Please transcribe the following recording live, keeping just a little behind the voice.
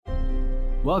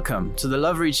Welcome to the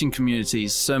Love Reaching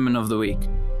Community's Sermon of the Week.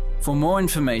 For more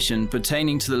information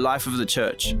pertaining to the life of the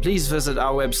church, please visit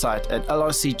our website at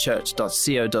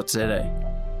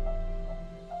lrcchurch.co.za.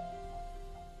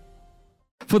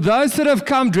 For those that have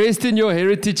come dressed in your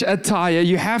heritage attire,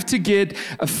 you have to get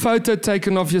a photo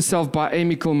taken of yourself by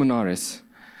Amy Kulminaris.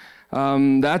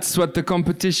 That's what the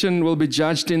competition will be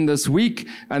judged in this week,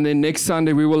 and then next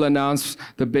Sunday we will announce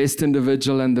the best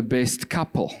individual and the best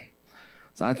couple.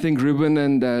 So I think Ruben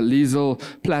and Liesel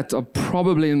Platt are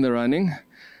probably in the running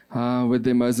with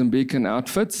their Mozambican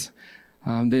outfits.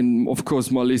 Then, of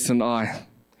course, Mollis and I,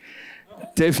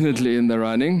 definitely in the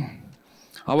running.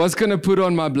 I was going to put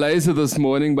on my blazer this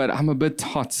morning, but I'm a bit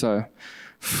hot, so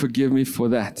forgive me for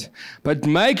that. But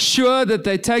make sure that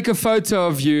they take a photo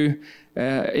of you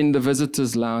in the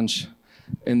visitors' lounge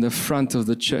in the front of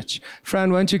the church.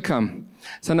 Fran, won't you come?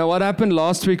 So now what happened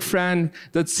last week, Fran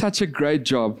did such a great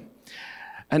job.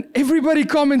 And everybody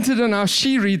commented on how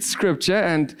she reads scripture,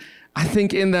 and I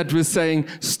think in that was saying,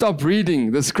 stop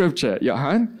reading the scripture,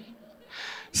 Johan.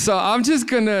 So I'm just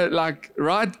going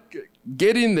to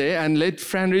get in there and let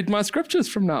Fran read my scriptures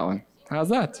from now on. How's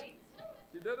that?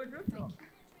 You did a good job.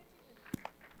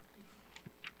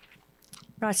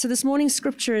 Right, so this morning's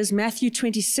scripture is Matthew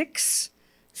 26,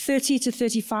 30 to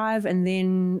 35, and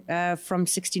then from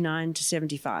 69 to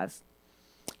 75.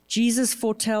 Jesus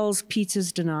foretells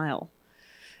Peter's denial.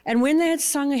 And when they had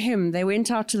sung a hymn, they went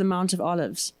out to the Mount of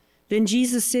Olives. Then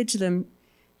Jesus said to them,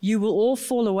 "You will all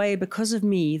fall away because of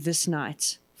me this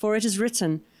night. For it is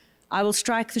written, I will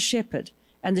strike the shepherd,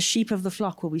 and the sheep of the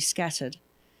flock will be scattered.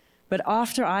 But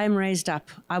after I am raised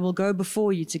up, I will go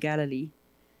before you to Galilee."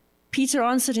 Peter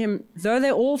answered him, "Though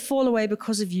they all fall away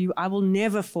because of you, I will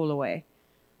never fall away."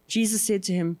 Jesus said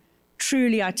to him,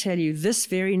 "Truly I tell you, this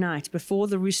very night, before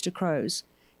the rooster crows,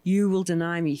 you will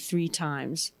deny me 3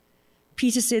 times.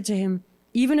 Peter said to him,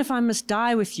 "Even if I must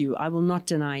die with you, I will not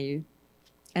deny you."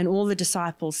 And all the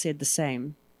disciples said the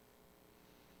same.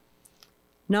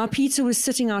 Now Peter was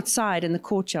sitting outside in the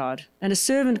courtyard, and a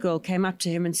servant girl came up to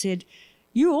him and said,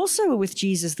 "You also were with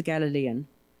Jesus the Galilean."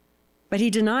 But he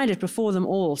denied it before them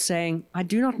all, saying, "I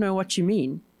do not know what you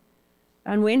mean."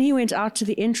 And when he went out to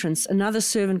the entrance, another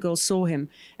servant girl saw him,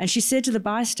 and she said to the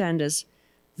bystanders,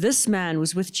 "This man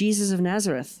was with Jesus of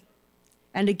Nazareth."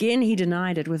 And again he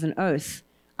denied it with an oath,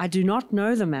 "I do not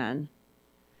know the man."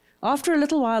 After a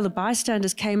little while, the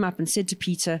bystanders came up and said to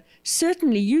Peter,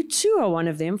 "Certainly you too are one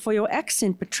of them, for your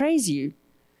accent betrays you."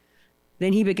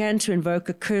 Then he began to invoke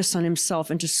a curse on himself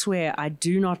and to swear, "I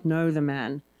do not know the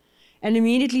man." And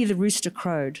immediately the rooster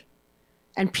crowed.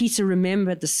 And Peter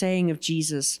remembered the saying of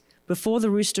Jesus, "Before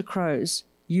the rooster crows,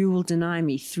 you will deny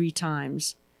me 3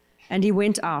 times." And he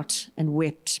went out and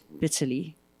wept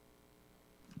bitterly.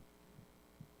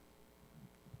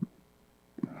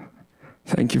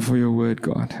 Thank you for your word,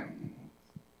 God.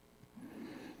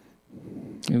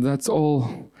 If that's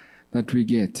all that we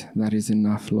get, that is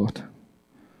enough, Lord.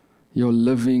 Your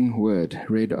living word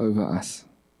read over us.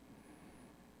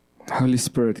 Holy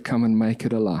Spirit, come and make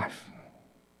it alive.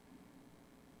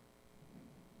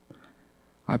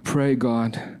 I pray,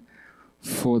 God,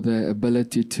 for the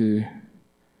ability to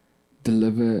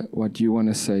deliver what you want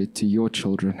to say to your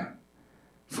children,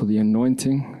 for the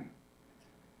anointing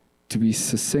to be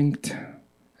succinct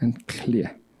and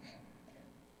clear.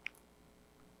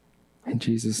 In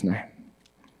Jesus' name,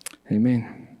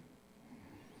 amen.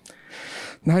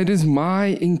 Now it is my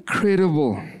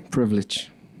incredible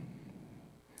privilege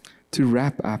to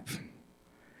wrap up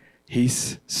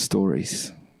his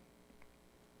stories.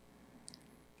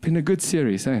 Been a good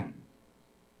series, eh?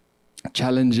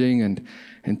 Challenging and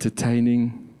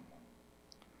entertaining.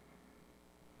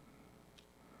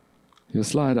 Your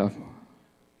slide up.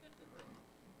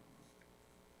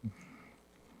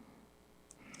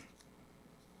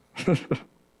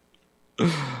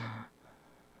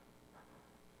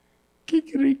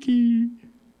 Kikriki.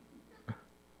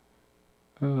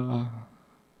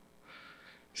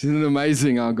 Isn't it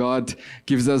amazing how God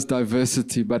gives us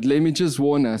diversity? But let me just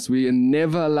warn us, we are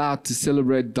never allowed to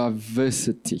celebrate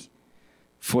diversity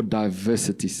for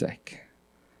diversity's sake.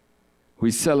 We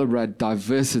celebrate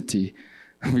diversity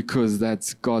because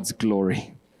that's God's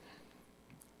glory.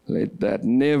 Let that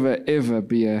never, ever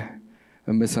be a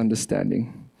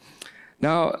misunderstanding.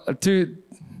 Now, to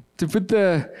put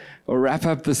or wrap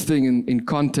up this thing in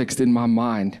context in my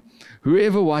mind,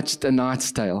 whoever watched A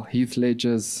Knight's Tale, Heath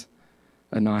Ledger's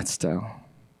A Knight's Tale?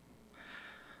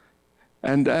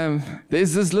 And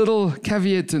there's this little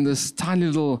caveat in this tiny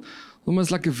little, almost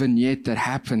like a vignette that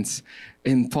happens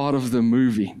in part of the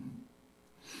movie,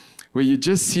 where you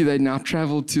just see they now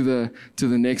travel to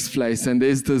the next place, and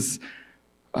there's this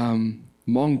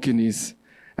monk in his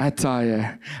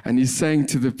attire, and he's saying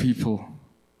to the people,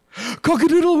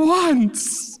 "Cock-a-doodle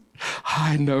once,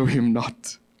 I know him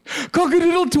not.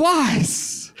 Cock-a-doodle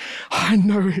twice, I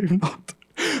know him not.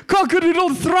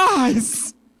 Cock-a-doodle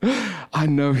thrice, I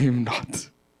know him not."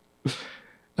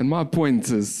 And my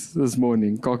point is this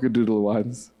morning, cock-a-doodle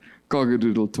once,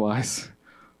 cock-a-doodle twice,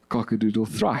 cock-a-doodle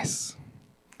thrice.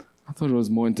 I thought it was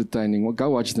more entertaining. Well,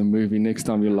 go watch the movie next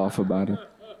time you laugh about it.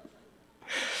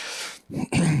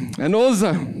 And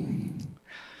also,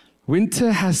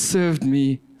 winter has served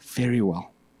me very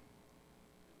well.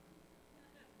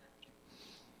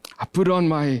 I put on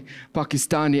my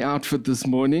Pakistani outfit this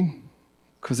morning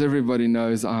because everybody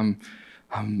knows I'm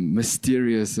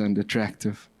mysterious and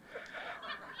attractive.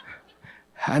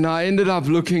 And I ended up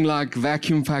looking like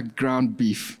vacuum-packed ground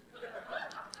beef.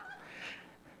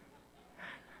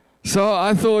 So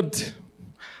I thought,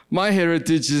 my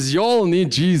heritage is y'all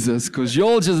need Jesus because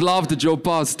y'all just laughed at your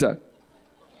pastor.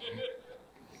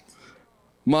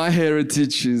 My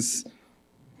heritage is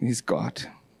God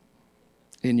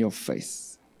in your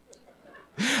face.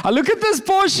 I look at this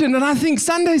portion and I think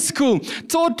Sunday school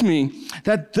taught me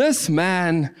that this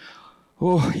man,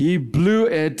 he blew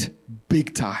it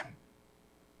big time.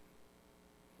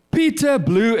 Peter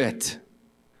blew it.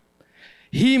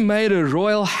 He made a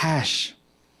royal hash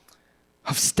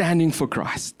of standing for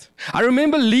Christ. I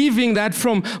remember leaving that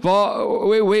from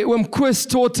when Chris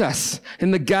taught us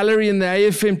in the gallery in the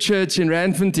AFM church in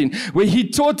Randfontein, where he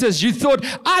taught us, you thought,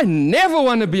 I never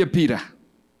want to be a Peter.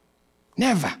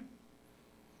 Never.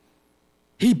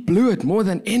 He blew it more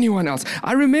than anyone else.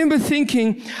 I remember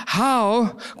thinking,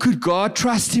 how could God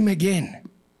trust him again?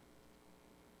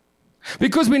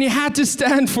 Because when he had to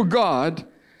stand for God,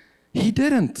 he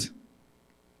didn't.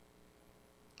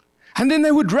 And then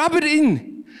they would rub it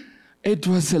in. It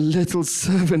was a little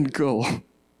servant girl,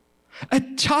 a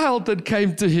child that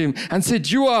came to him and said,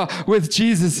 "You are with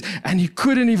Jesus." And he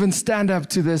couldn't even stand up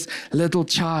to this little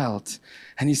child.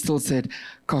 And he still said,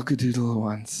 "Cock-a-doodle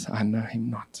once, I know him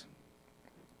not."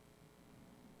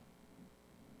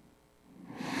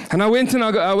 And I went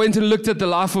and looked at the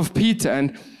life of Peter,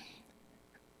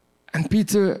 and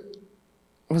Peter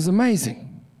was amazing.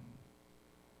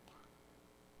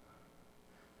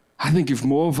 I think if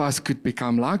more of us could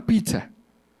become like Peter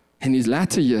in his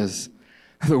latter years,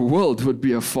 the world would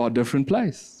be a far different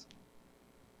place.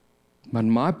 But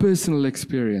my personal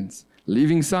experience,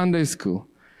 leaving Sunday school,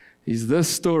 is this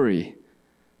story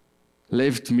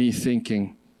left me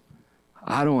thinking,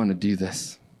 I don't want to do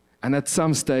this. And at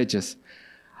some stages,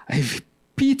 if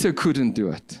Peter couldn't do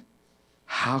it,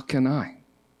 how can I?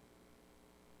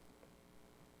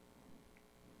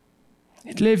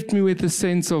 It left me with a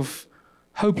sense of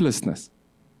hopelessness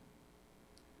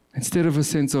instead of a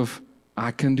sense of,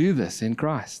 I can do this in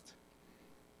Christ.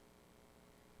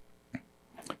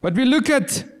 But we look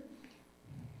at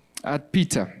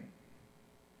Peter,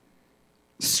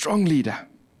 strong leader.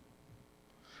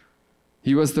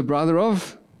 He was the brother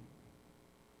of,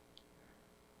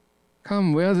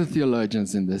 where are the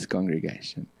theologians in this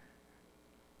congregation?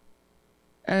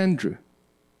 Andrew.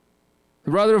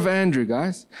 The brother of Andrew,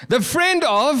 guys. The friend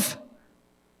of,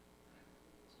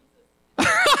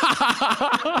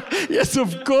 yes,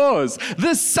 of course,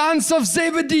 the sons of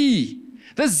Zebedee,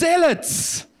 the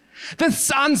zealots, the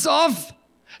sons of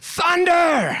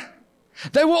thunder.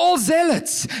 They were all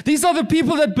zealots. These are the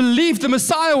people that believed the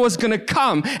Messiah was going to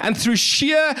come, and through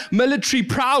sheer military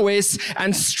prowess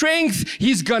and strength,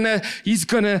 he's going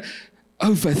to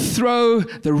overthrow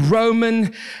the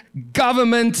Roman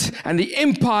government and the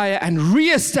empire and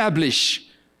reestablish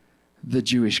the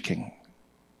Jewish king.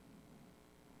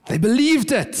 They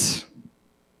believed it.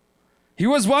 He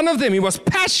was one of them. He was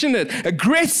passionate,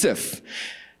 aggressive.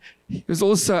 He was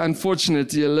also,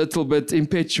 unfortunately, a little bit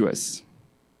impetuous.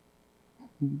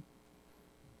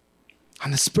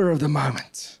 On the spur of the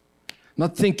moment,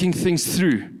 not thinking things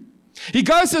through. He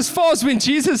goes as far as when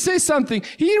Jesus says something,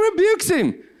 he rebukes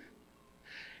him.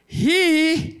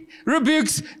 He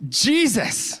rebukes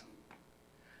Jesus.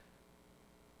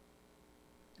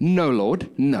 No, Lord,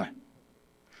 no.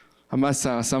 I must say,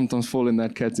 I sometimes fall in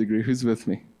that category. Who's with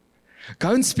me?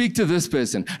 Go and speak to this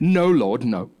person. No, Lord,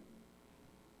 no.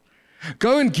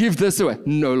 Go and give this away.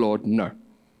 No, Lord, no.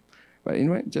 But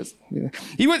anyway,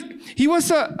 he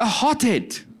was a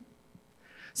hothead.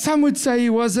 Some would say he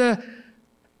was a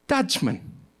Dutchman.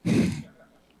 He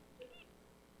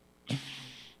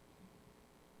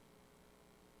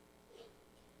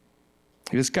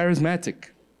was charismatic.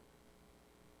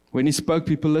 When he spoke,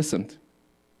 people listened.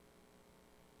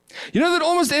 You know that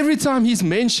almost every time he's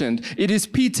mentioned, it is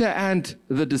Peter and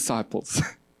the disciples.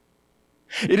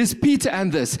 It is Peter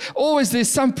and this. Always there's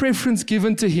some preference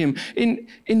given to him in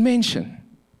mention.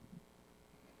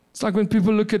 It's like when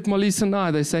people look at Marlies and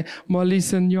I, they say,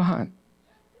 Marlies and Johan.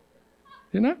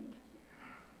 You know?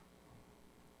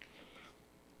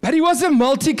 But he was a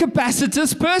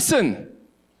multi-capacitous person.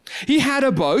 He had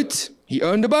a boat. He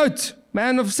owned a boat.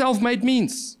 Man of self-made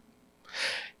means.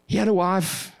 He had a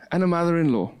wife and a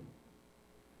mother-in-law.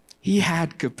 He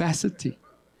had capacity.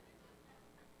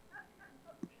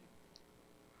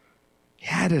 He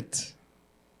had it.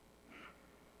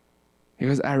 He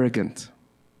was arrogant.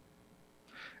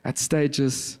 At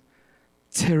stages,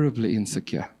 terribly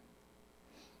insecure.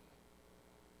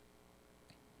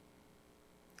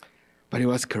 But he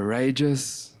was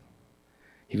courageous.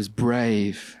 He was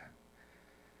brave.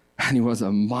 And he was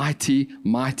a mighty,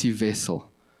 mighty vessel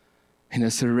in a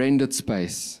surrendered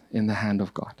space in the hand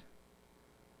of God.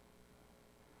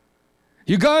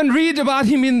 You go and read about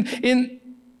him in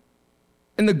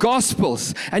the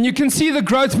Gospels, and you can see the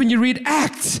growth when you read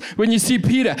Acts, when you see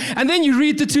Peter. And then you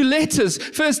read the two letters,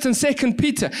 1st and 2nd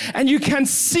Peter, and you can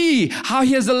see how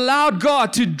he has allowed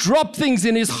God to drop things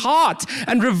in his heart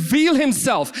and reveal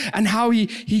himself, and how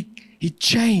he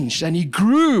changed and he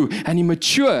grew and he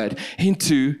matured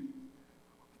into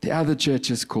the other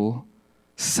churches call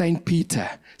St.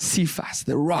 Peter, Cephas,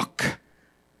 the rock,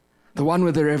 the one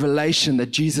with the revelation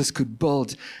that Jesus could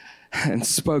build and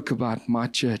spoke about my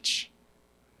church.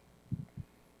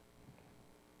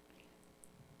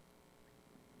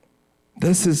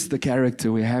 This is the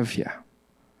character we have here.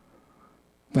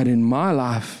 But in my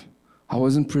life, I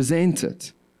wasn't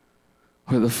presented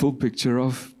with a full picture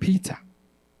of Peter.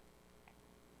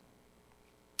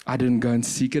 I didn't go and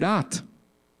seek it out.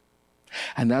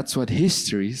 And that's what the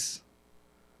series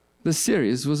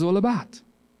was all about.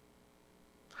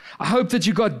 I hope that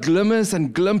you got glimmers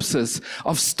and glimpses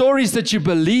of stories that you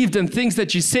believed and things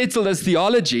that you settled as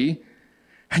theology,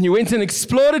 and you went and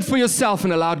explored it for yourself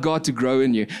and allowed God to grow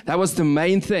in you. That was the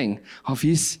main thing of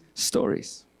his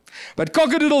stories. But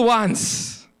cockadoodle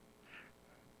once.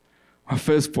 My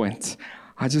first point,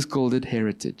 I just called it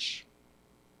heritage.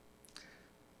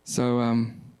 So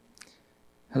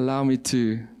allow me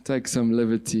to take some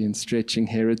liberty in stretching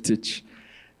heritage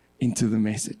into the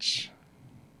message.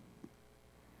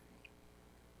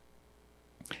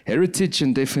 Heritage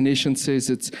in definition says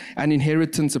it's an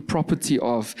inheritance, a property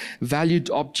of valued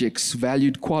objects,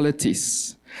 valued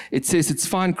qualities. It says it's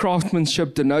fine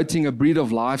craftsmanship denoting a breed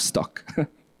of livestock.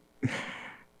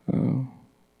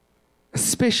 A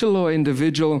special or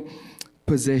individual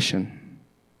possession.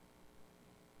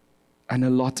 An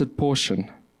allotted portion.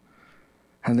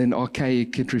 And then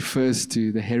archaic, it refers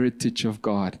to the heritage of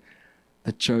God,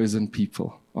 the chosen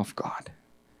people of God.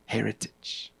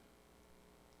 Heritage.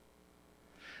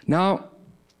 Now,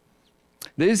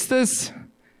 there's this,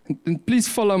 and please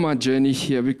follow my journey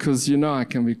here, because you know I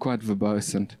can be quite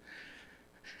verbose, and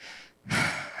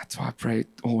that's why I pray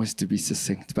always to be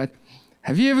succinct. But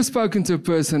have you ever spoken to a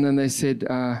person and they said,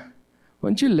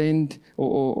 won't you lend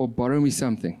or borrow me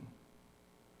something?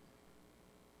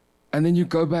 And then you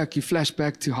go back, you flash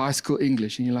back to high school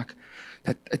English, and you're like,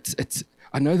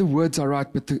 I know the words are right,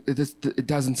 but it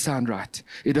doesn't sound right.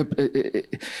 It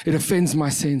offends my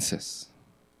senses.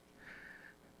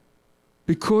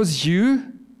 Because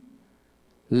you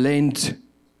lend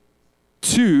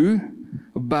to,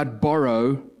 but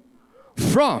borrow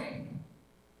from.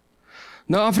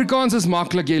 Nou, Afrikaans is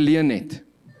maklik, jy leen net.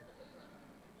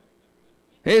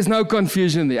 There's no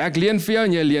confusion there. Ek leen vir jou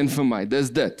en jy leen vir my. Dis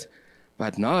dit.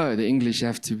 But no, the English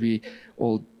have to be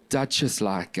all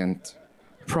Duchess-like and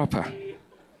proper.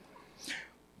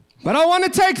 But I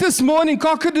want to take this morning,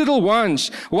 cockadoodle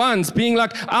ones being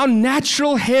like our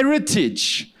natural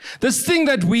heritage. This thing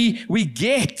that we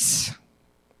get.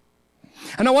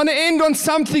 And I want to end on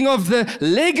something of the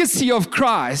legacy of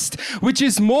Christ, which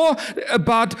is more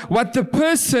about what the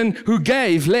person who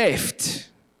gave left.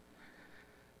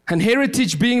 And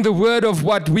heritage being the word of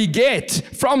what we get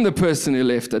from the person who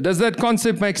left it. Does that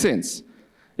concept make sense?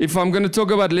 If I'm going to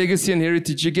talk about legacy and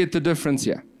heritage, you get the difference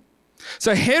here.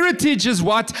 So heritage is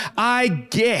what I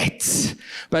get,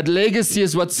 but legacy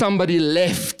is what somebody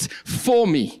left for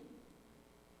me.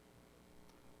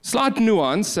 Slight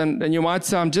nuance, and you might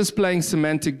say I'm just playing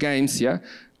semantic games here.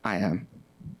 I am.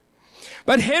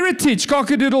 But heritage,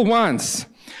 cockadoodle once.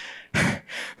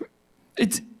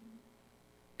 It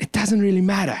doesn't really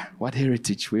matter what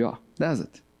heritage we are, does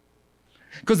it?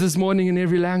 Because this morning in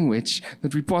every language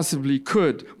that we possibly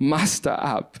could muster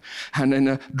up, and in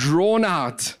a drawn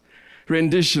out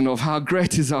rendition of how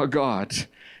great is our God,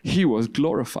 He was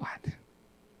glorified.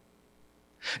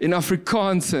 in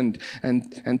Afrikaans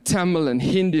and Tamil and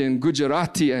Hindi and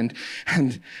Gujarati and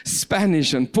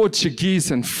Spanish and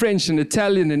Portuguese and French and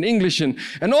Italian and English and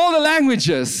all the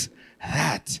languages.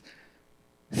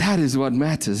 That is what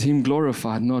matters. Him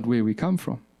glorified, not where we come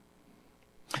from.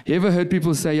 You ever heard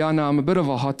people say, yeah, no, I'm a bit of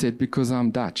a hothead because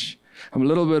I'm Dutch. I'm a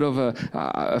little bit of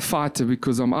a fighter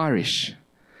because I'm Irish.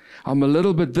 I'm a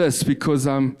little bit this because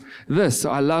I'm this.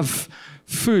 I love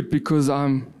food because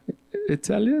I'm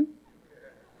Italian.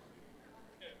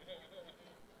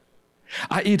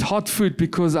 I eat hot food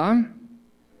because and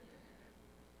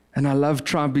I love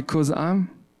tribe because I'm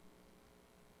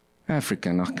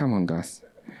African. Oh, come on, guys.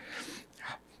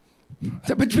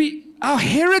 But our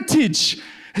heritage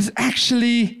has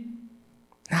actually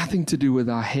nothing to do with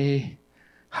our hair,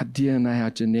 our DNA, our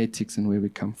genetics, and where we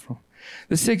come from.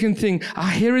 The second thing, our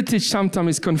heritage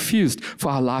sometimes is confused for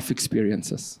our life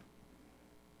experiences.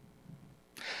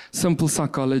 Simple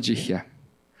psychology here.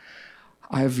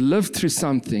 I have lived through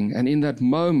something, and in that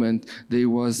moment, there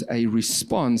was a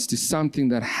response to something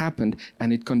that happened,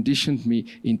 and it conditioned me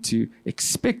into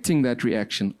expecting that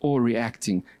reaction or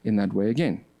reacting in that way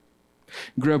again.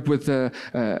 Grew up with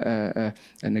an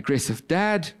aggressive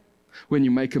dad. When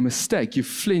you make a mistake, you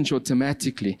flinch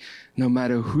automatically, no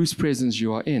matter whose presence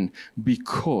you are in,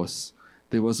 because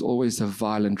there was always a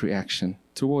violent reaction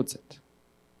towards it.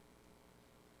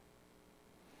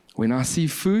 When I see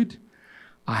food,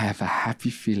 I have a happy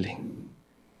feeling.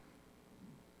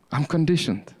 I'm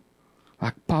conditioned,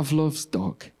 like Pavlov's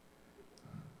dog.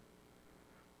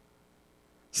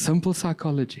 Simple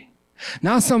psychology.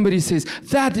 Now somebody says,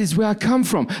 that is where I come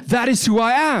from. That is who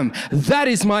I am. That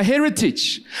is my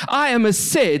heritage. I am a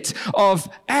set of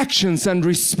actions and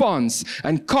response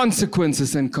and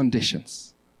consequences and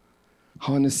conditions.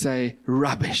 I want to say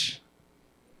rubbish.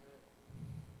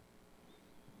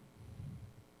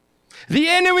 The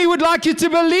enemy would like you to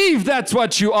believe that's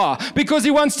what you are because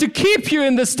he wants to keep you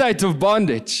in the state of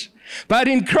bondage. But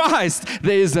in Christ,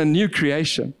 there is a new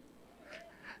creation.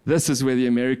 This is where the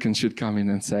Americans should come in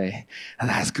and say,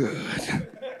 that's good.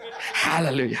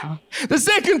 Hallelujah. The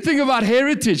second thing about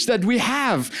heritage that we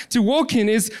have to walk in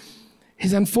is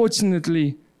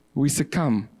unfortunately we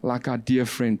succumb like our dear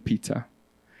friend Peter.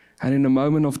 And in a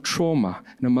moment of trauma,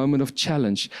 in a moment of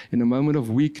challenge, in a moment of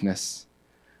weakness,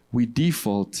 we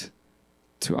default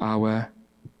to our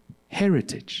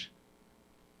heritage.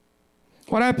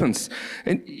 What happens?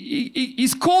 And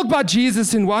he's called by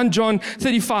Jesus in 1 John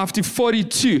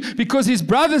 35-42 because his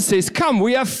brother says, come,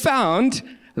 we have found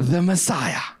the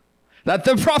Messiah that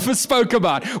the prophet spoke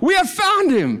about. We have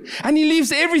found him. And he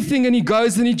leaves everything and he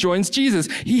goes and he joins Jesus.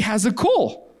 He has a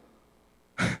call.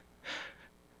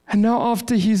 And now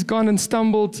after he's gone and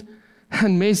stumbled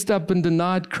and messed up and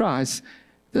denied Christ,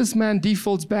 this man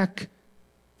defaults back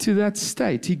to that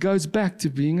state. He goes back to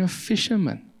being a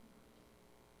fisherman.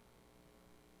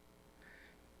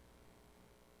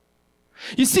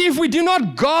 You see, if we do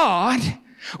not guard,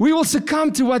 we will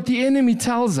succumb to what the enemy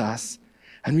tells us,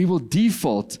 and we will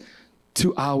default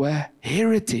to our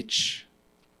heritage.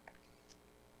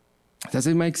 Does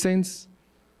it make sense?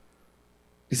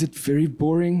 Is it very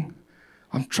boring?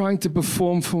 I'm trying to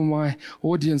perform for my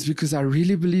audience because I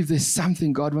really believe there's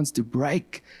something God wants to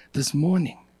break this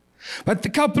morning. But a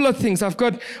couple of things. I've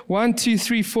got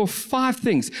 5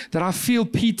 things that I feel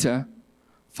Peter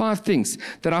 5 things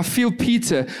that I feel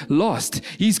Peter lost.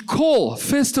 His call,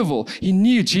 first of all, he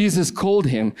knew Jesus called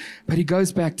him, but he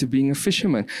goes back to being a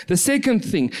fisherman. The second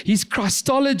thing, his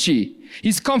Christology,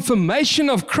 his confirmation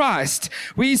of Christ,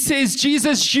 where he says,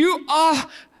 Jesus, you are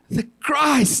the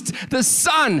Christ, the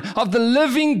Son of the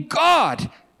living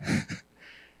God.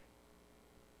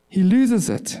 He loses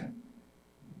it.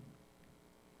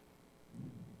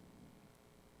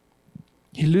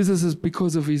 He loses it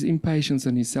because of his impatience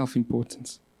and his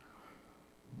self-importance.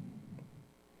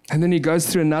 And then he goes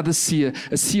through another sea,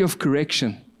 a sea of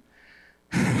correction.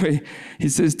 Where he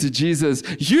says to Jesus,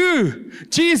 you,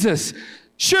 Jesus,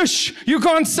 shush, you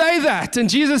can't say that. And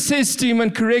Jesus says to him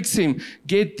and corrects him,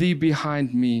 get thee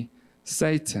behind me,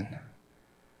 Satan.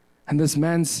 And this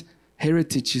man's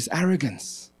heritage is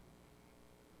arrogance.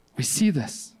 We see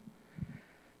this.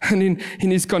 And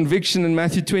in his conviction in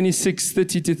Matthew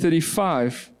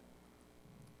 26:30-35,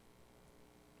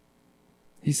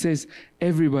 he says,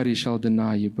 everybody shall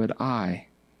deny you, but I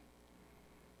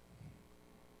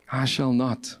shall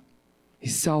not.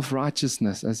 His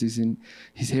self-righteousness, as is in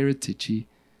his heritage, he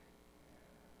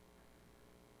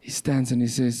stands and he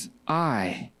says,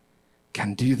 I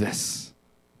can do this.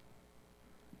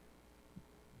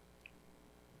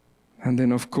 And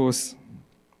then, of course,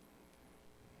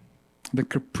 the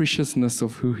capriciousness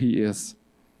of who he is.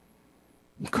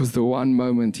 Because the one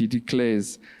moment he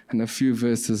declares, and a few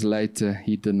verses later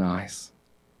he denies.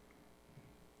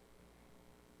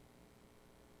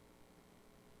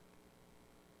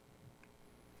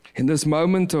 In this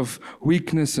moment of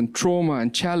weakness and trauma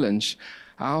and challenge,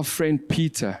 our friend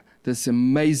Peter, this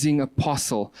amazing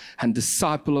apostle and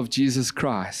disciple of Jesus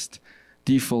Christ,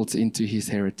 defaults into his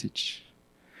heritage.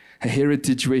 A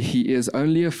heritage where he is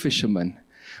only a fisherman,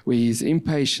 where he is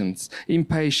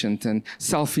impatient and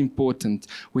self-important,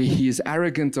 where he is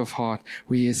arrogant of heart,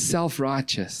 where he is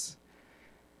self-righteous,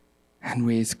 and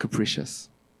where he is capricious.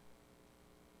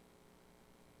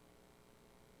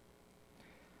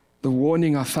 The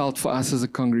warning I felt for us as a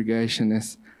congregation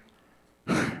is,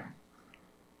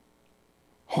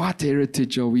 what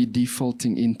heritage are we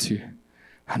defaulting into,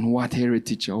 and what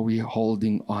heritage are we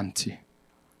holding on to?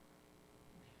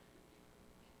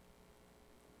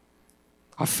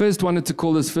 I first wanted to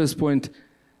call this first point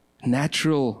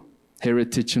natural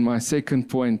heritage, and my second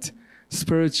point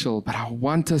spiritual, but I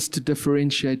want us to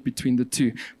differentiate between the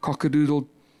two. Cock-a-doodle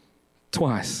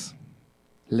twice.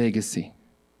 Legacy.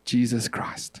 Jesus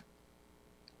Christ.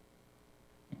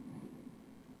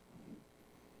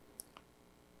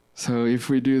 So if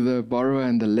we do the borrow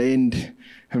and the lend,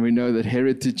 and we know that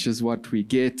heritage is what we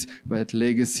get, but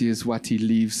legacy is what he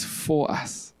leaves for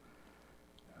us.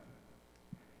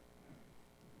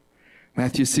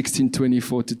 Matthew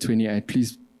 16:24-28.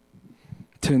 Please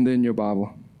turn there in your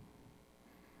Bible.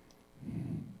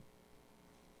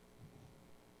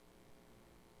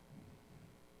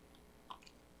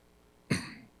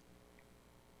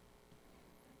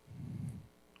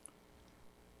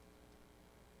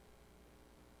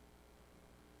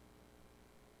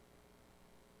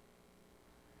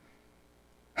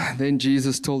 Then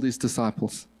Jesus told his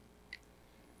disciples,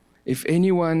 if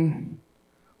anyone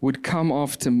would come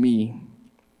after me,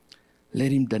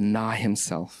 let him deny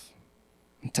himself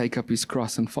and take up his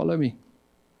cross and follow me.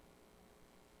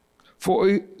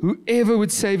 For whoever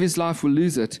would save his life will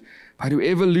lose it, but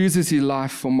whoever loses his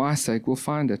life for my sake will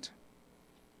find it.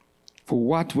 For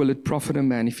what will it profit a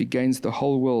man if he gains the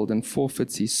whole world and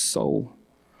forfeits his soul?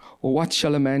 Or what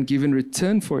shall a man give in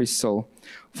return for his soul?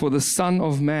 For the Son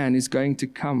of Man is going to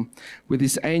come with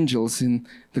his angels in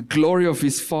the glory of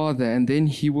his Father, and then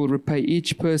he will repay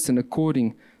each person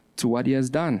according to what he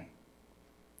has done.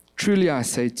 Truly I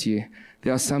say to you,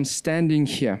 there are some standing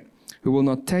here who will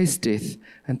not taste death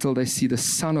until they see the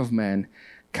Son of Man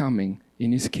coming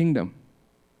in his kingdom.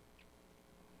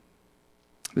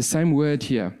 The same word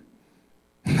here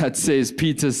that says,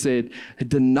 Peter said,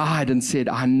 denied and said,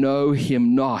 I know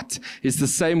him not, is the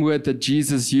same word that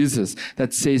Jesus uses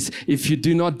that says, if you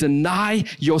do not deny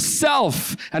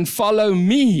yourself and follow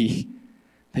me,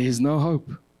 there is no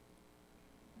hope.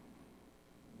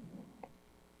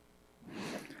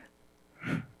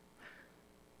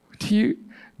 Do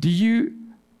you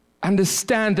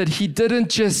understand that he didn't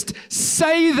just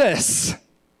say this,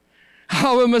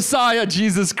 our Messiah,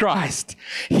 Jesus Christ?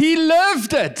 He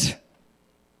lived it.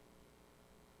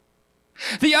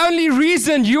 The only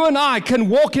reason you and I can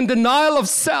walk in denial of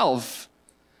self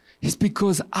is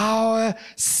because our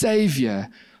Savior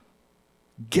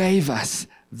gave us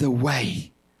the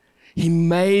way. He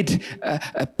made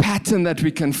a pattern that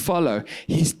we can follow.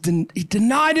 He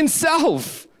denied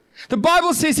himself. The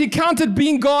Bible says he counted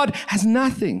being God as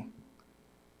nothing.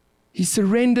 He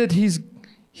surrendered his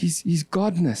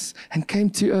godness and came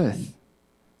to earth.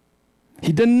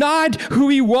 He denied who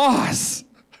he was,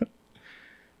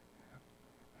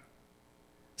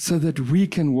 so that we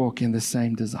can walk in the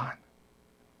same design.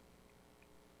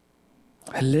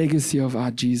 A legacy of our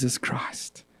Jesus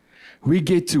Christ. We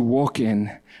get to walk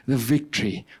in the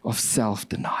victory of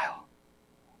self-denial.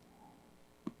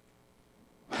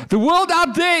 The world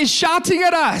out there is shouting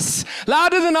at us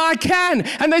louder than I can,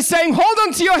 and they're saying, hold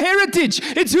on to your heritage.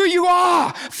 It's who you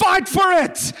are. Fight for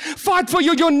it. Fight for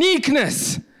your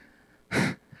uniqueness.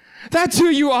 That's who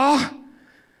you are.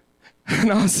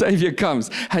 And our Savior comes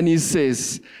and he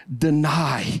says,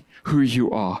 deny who you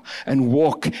are and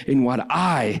walk in what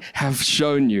I have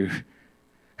shown you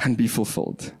and be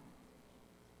fulfilled.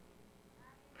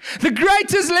 The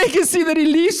greatest legacy that he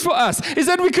leaves for us is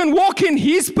that we can walk in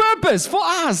his purpose for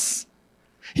us,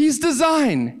 his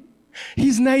design,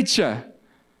 his nature.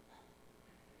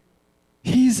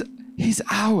 He's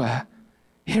our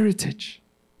heritage.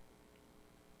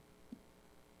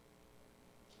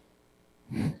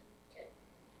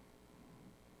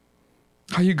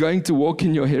 Are you going to walk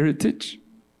in your heritage?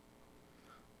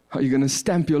 Are you going to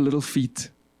stamp your little feet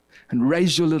and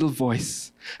raise your little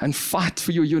voice and fight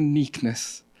for your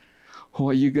uniqueness?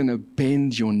 Or are you going to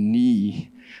bend your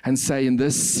knee and say, in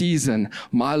this season,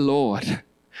 my Lord,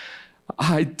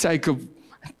 I take up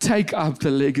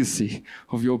the legacy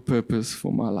of your purpose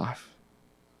for my life.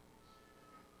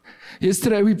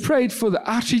 Yesterday, we prayed for the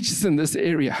outreaches in this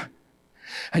area.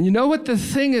 And you know what the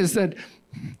thing is that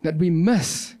we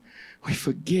miss? We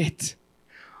forget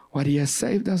what He has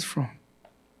saved us from.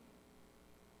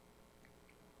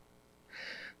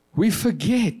 We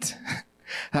forget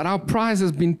that our price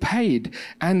has been paid,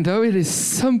 and though it is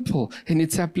simple in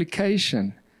its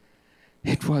application,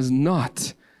 it was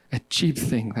not a cheap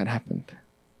thing that happened.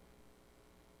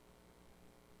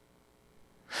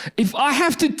 If I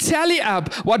have to tally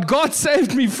up what God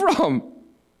saved me from,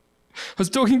 I was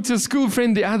talking to a school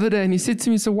friend the other day, and he said to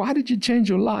me, so why did you change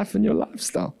your life and your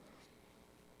lifestyle?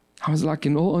 I was like,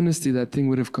 in all honesty, that thing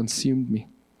would have consumed me.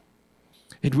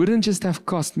 It wouldn't just have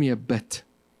cost me a bit.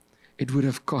 It would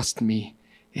have cost me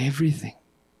everything.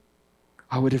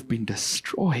 I would have been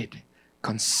destroyed,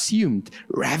 consumed,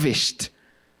 ravished,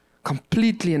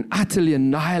 completely and utterly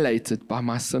annihilated by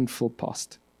my sinful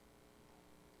past.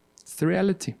 It's the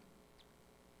reality.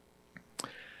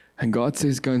 And God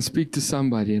says, go and speak to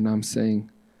somebody. And I'm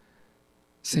saying,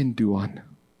 send Duan.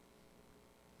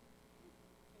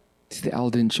 He's the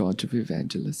elder in charge of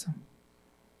evangelism.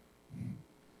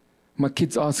 My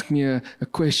kids ask me a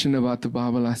question about the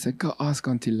Bible. I say, go ask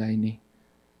Auntie Lainey.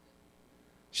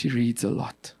 She reads a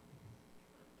lot.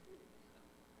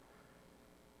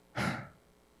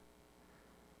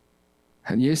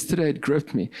 And yesterday it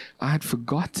gripped me. I had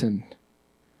forgotten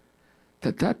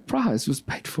that price was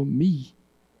paid for me.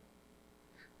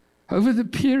 Over the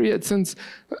period since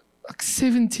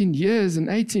 17 years and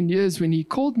 18 years when He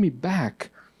called me back,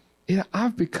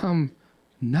 I've become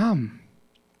numb.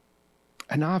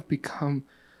 And I've become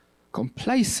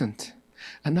complacent.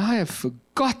 And I have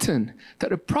forgotten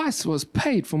that a price was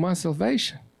paid for my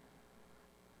salvation.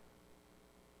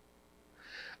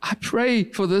 I pray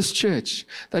for this church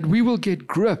that we will get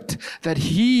gripped that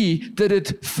He did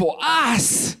it for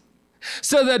us,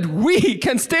 so that we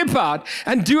can step out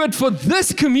and do it for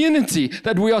this community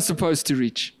that we are supposed to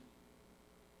reach.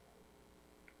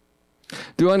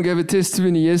 Duan gave a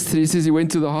testimony yesterday. He says he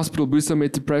went to the hospital,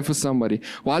 Busamet, to pray for somebody.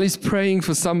 While he's praying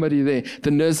for somebody there,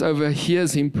 the nurse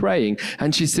overhears him praying.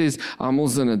 And she says, I'm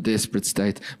also in a desperate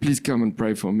state. Please come and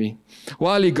pray for me.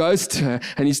 While he goes to her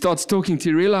and he starts talking to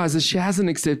her, he realizes she hasn't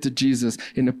accepted Jesus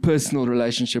in a personal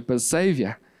relationship as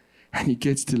Savior. And he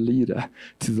gets to lead her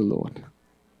to the Lord.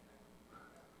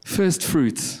 First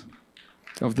fruits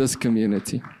of this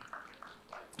community.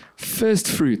 First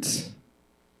fruits.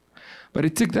 But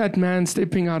it took that man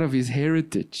stepping out of his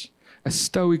heritage, a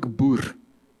stoic boer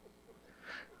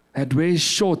that wears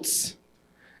shorts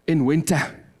in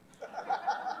winter.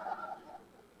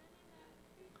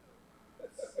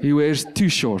 He wears 2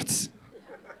 shorts.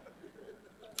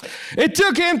 It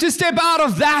took him to step out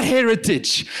of that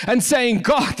heritage and saying,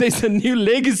 God, there's a new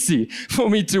legacy for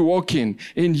me to walk in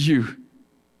you.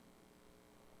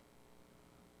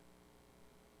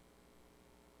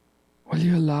 Will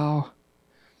you allow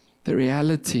the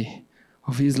reality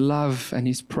of His love and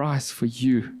His price for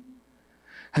you?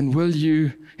 And will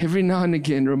you, every now and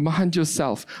again, remind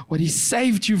yourself what He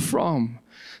saved you from,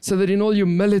 so that in all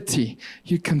humility,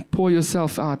 you can pour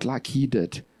yourself out like He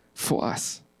did for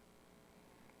us?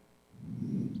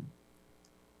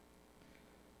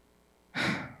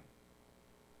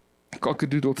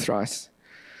 Cock-a-doodle thrice.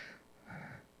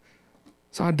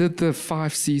 So I did the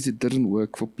 5 C's. It didn't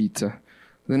work for Peter.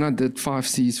 Then I did 5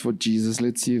 C's for Jesus.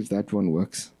 Let's see if that one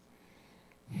works.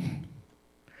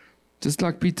 Just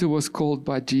like Peter was called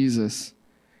by Jesus,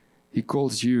 He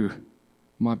calls you,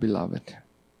 my beloved.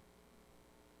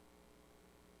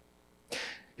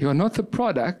 You are not the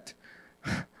product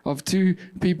of 2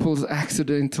 people's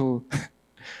accidental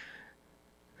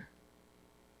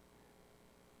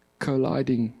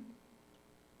colliding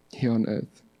here on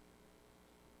earth.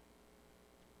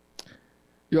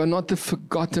 You are not the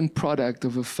forgotten product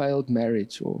of a failed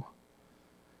marriage or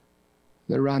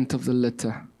the runt of the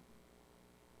litter.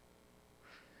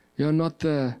 You are not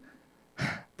the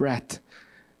brat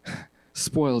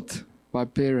spoiled by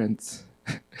parents.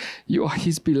 You are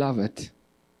His beloved.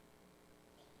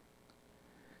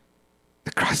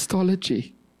 The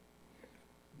Christology.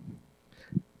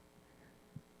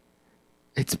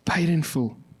 It's paid in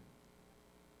full.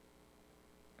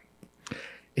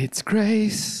 It's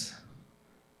grace.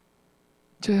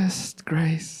 Just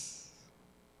grace,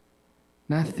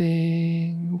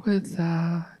 nothing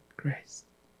without grace.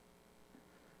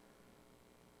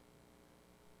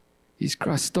 His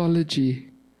Christology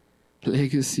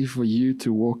legacy for you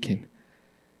to walk in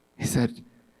is that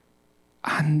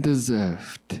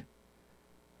undeserved,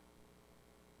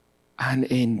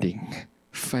 unending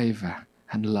favor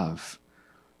and love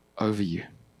over you?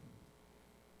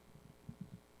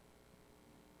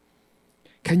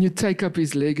 Can you take up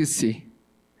his legacy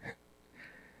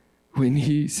when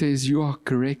he says you are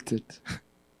corrected?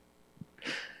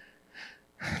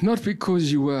 Not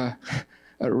because you were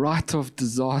a rite of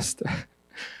disaster,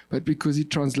 but because he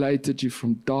translated you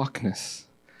from darkness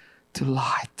to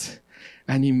light,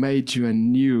 and he made you a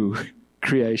new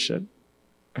creation.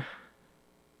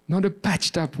 Not a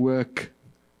patched up work,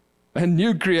 a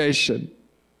new creation.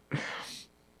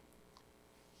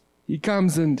 He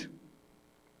comes and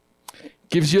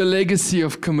gives you a legacy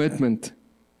of commitment.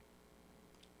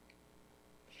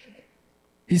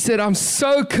 He said, I'm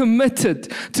so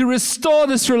committed to restore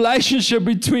this relationship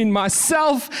between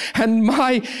myself and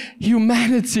my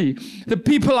humanity, the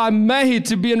people I made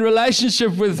to be in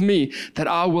relationship with me, that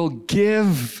I will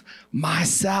give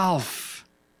myself,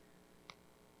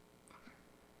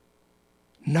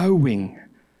 knowing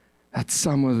that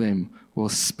some of them will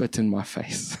spit in my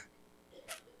face.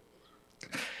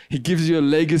 He gives you a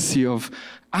legacy of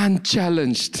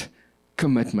unchallenged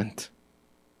commitment.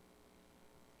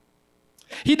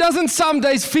 He doesn't some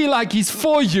days feel like he's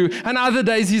for you and other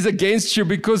days he's against you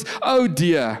because, oh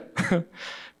dear,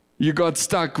 you got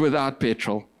stuck without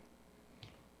petrol.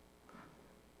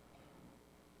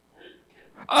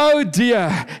 Oh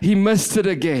dear, he missed it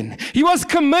again. He was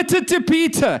committed to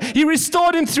Peter. He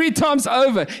restored him 3 times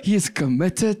over. He is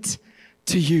committed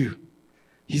to you.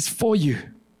 He's for you.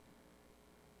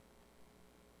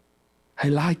 I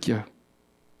like you.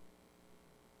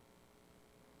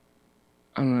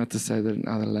 I don't know how to say that in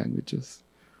other languages.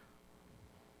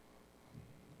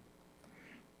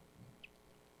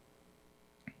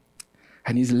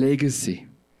 And his legacy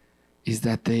is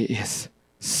that there is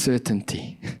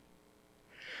certainty.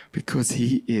 Because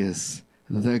he is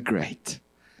the great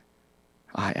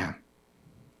I am.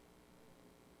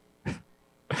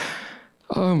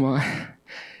 Oh my.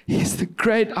 He's the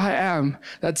great I am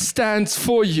that stands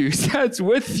for you, stands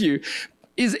with you,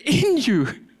 is in you,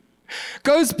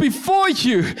 goes before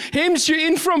you, hems you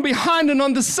in from behind and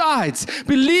on the sides,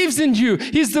 believes in you.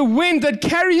 He's the wind that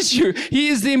carries you. He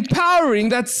is the empowering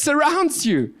that surrounds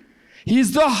you. He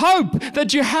is the hope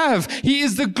that you have. He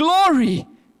is the glory.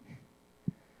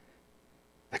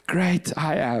 The great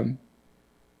I am.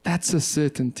 That's a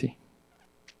certainty.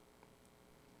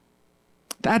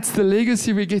 That's the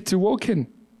legacy we get to walk in.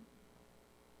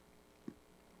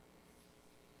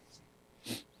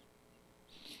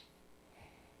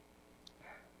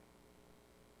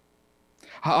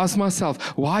 I ask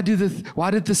myself, why did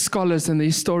the scholars and the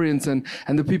historians and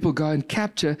the people go and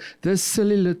capture this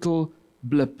silly little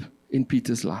blip in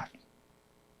Peter's life?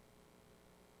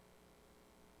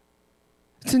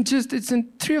 It's in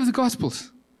 3 of the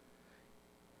Gospels.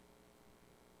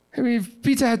 I mean, if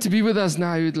Peter had to be with us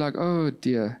now, he'd like, oh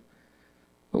dear.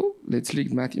 Oh, let's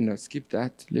read Matthew. No, skip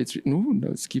that. Let's read.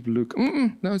 No, skip Luke.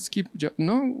 No, skip.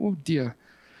 No, oh dear.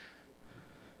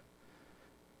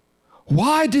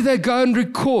 Why do they go and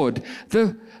record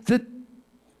the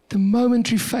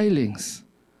momentary failings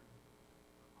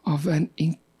of an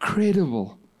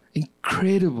incredible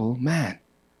man?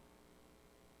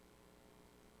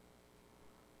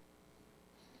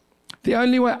 The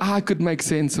only way I could make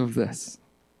sense of this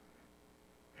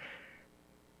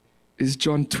is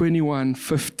John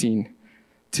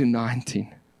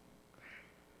 21:15-19.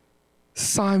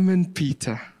 Simon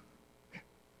Peter,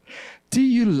 do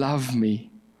you love me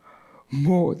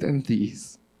more than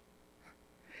these?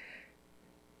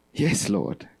 Yes,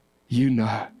 Lord, you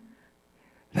know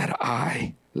that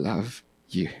I love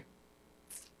you.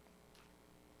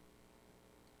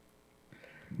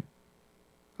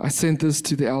 I sent this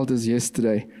to the elders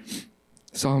yesterday.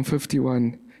 Psalm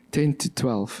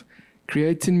 51:10-12.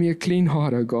 Create in me a clean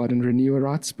heart, O God, and renew a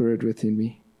right spirit within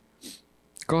me.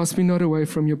 Cast me not away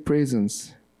from your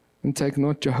presence, and take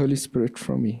not your Holy Spirit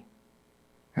from me,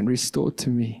 and restore to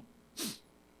me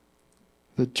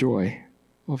the joy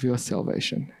of your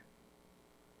salvation.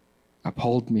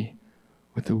 Uphold me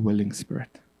with a willing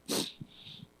spirit.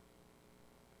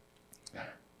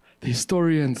 The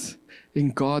historians,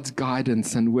 in God's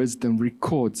guidance and wisdom,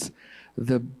 records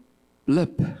the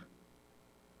blip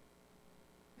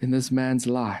in this man's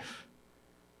life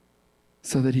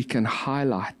so that he can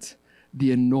highlight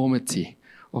the enormity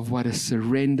of what a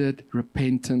surrendered,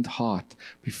 repentant heart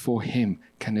before him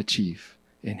can achieve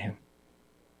in him.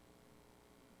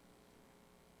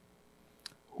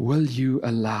 Will you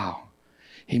allow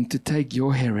him to take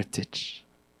your heritage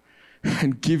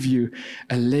and give you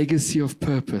a legacy of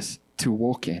purpose to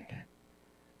walk in,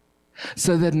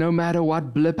 so that no matter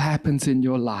what blip happens in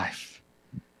your life,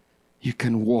 you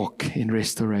can walk in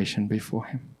restoration before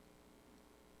him?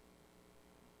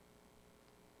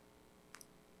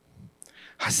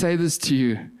 I say this to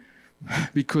you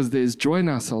because there's joy in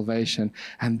our salvation,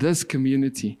 and this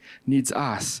community needs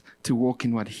us to walk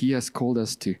in what He has called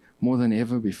us to more than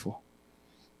ever before.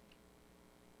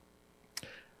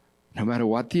 No matter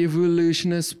what the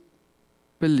evolutionists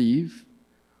believe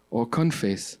or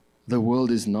confess, the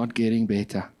world is not getting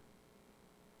better.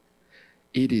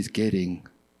 It is getting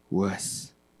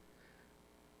worse.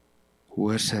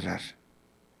 Worser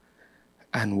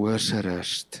and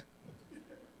worserest.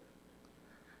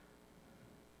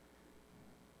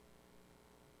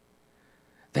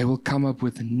 They will come up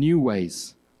with new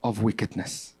ways of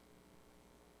wickedness.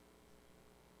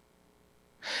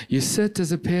 You sit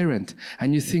as a parent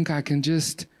and you think, I can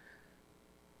just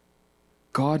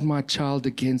guard my child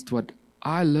against what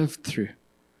I lived through.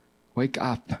 Wake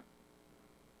up.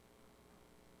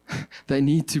 They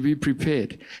need to be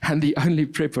prepared. And the only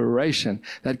preparation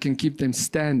that can keep them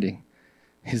standing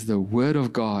is the Word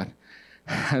of God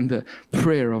and the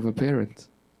prayer of a parent.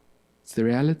 It's the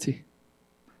reality.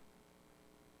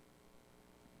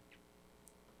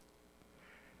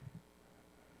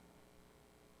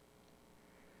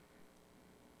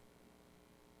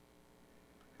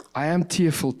 I am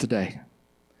tearful today,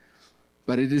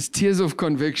 but it is tears of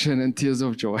conviction and tears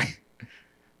of joy.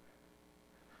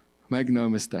 Make no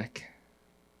mistake.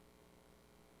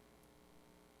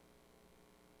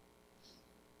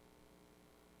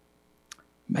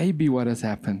 Maybe what has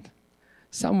happened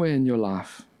somewhere in your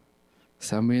life,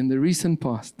 somewhere in the recent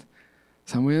past,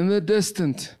 somewhere in the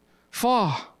distant,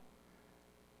 far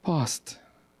past,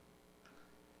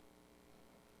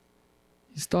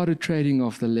 you started trading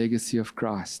off the legacy of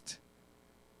Christ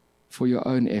for your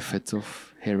own efforts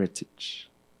of heritage.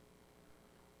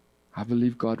 I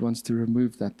believe God wants to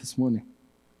remove that this morning.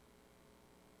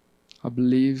 I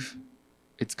believe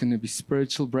it's going to be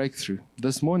spiritual breakthrough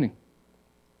this morning.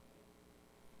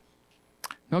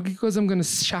 Not because I'm going to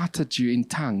shout at you in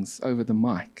tongues over the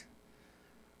mic,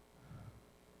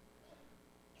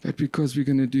 but because we're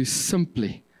going to do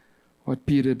simply what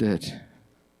Peter did.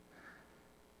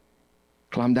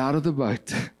 Climbed out of the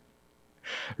boat,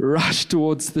 rushed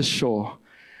towards the shore,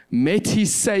 met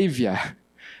his Savior,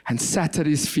 and sat at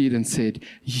his feet and said,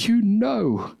 "You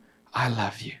know I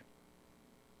love you."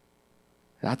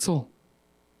 That's all.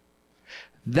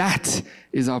 That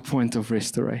is our point of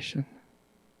restoration.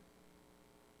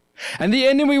 And the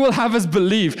enemy will have us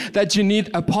believe that you need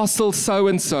apostle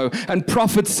so-and-so, and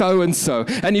prophet so-and-so,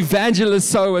 and evangelist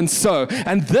so-and-so,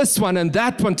 and this one and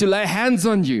that one to lay hands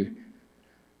on you.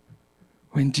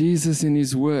 When Jesus in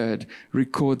His Word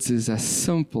records is as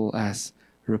simple as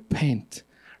repent,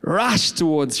 rush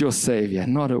towards your Savior,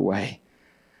 not away.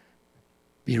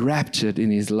 Be raptured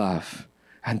in His love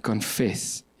and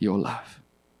confess your love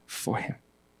for Him.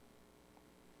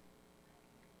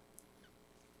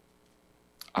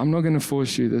 I'm not going to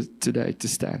force you today to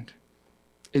stand.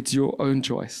 It's your own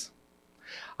choice.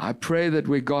 I pray that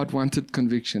where God wanted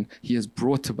conviction, He has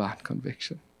brought about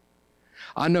conviction.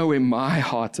 I know where my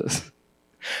heart is.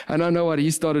 And I know what He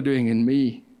started doing in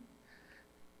me.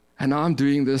 And I'm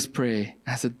doing this prayer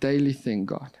as a daily thing,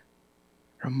 God.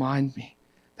 Remind me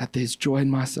that there's joy in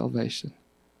my salvation.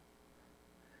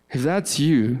 If that's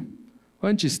you,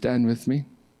 won't you stand with me?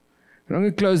 We're not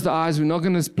going to close the eyes. We're not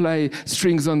going to play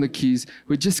strings on the keys.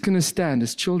 We're just going to stand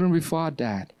as children before our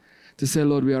dad to say,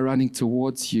 Lord, we are running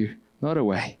towards you, not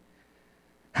away.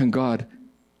 And God,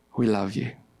 we love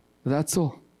you. That's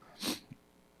all.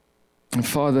 And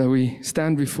Father, we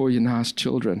stand before you now as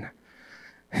children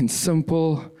in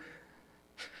simple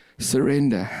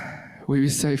surrender, where we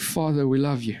say, Father, we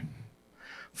love you.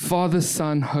 Father,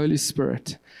 Son, Holy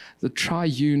Spirit, the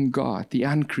triune God, the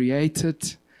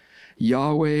uncreated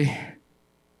Yahweh,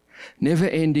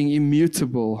 never-ending,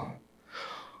 immutable,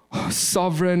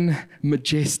 sovereign,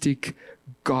 majestic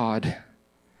God,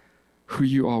 who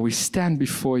you are. We stand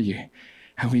before you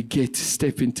and we get to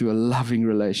step into a loving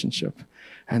relationship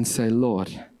and say,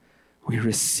 Lord, we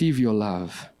receive your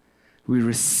love. We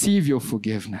receive your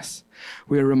forgiveness.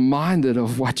 We're reminded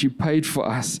of what you paid for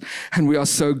us, and we are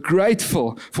so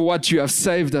grateful for what you have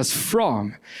saved us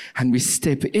from. And we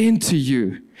step into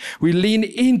you. We lean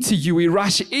into you. We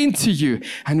rush into you,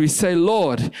 and we say,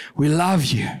 Lord, we love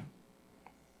you.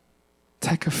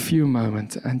 Take a few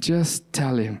moments and just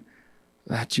tell Him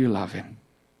that you love Him.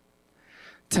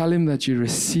 Tell Him that you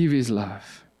receive His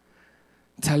love.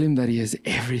 Tell Him that He is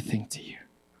everything to you.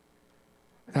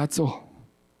 That's all.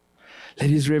 Let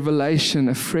His revelation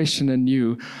afresh and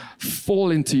anew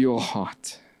fall into your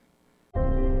heart.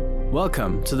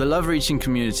 Welcome to the Love Reaching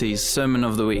Community's Sermon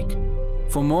of the Week.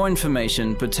 For more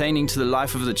information pertaining to the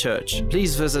life of the church,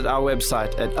 please visit our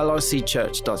website at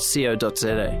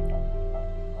lrcchurch.co.za.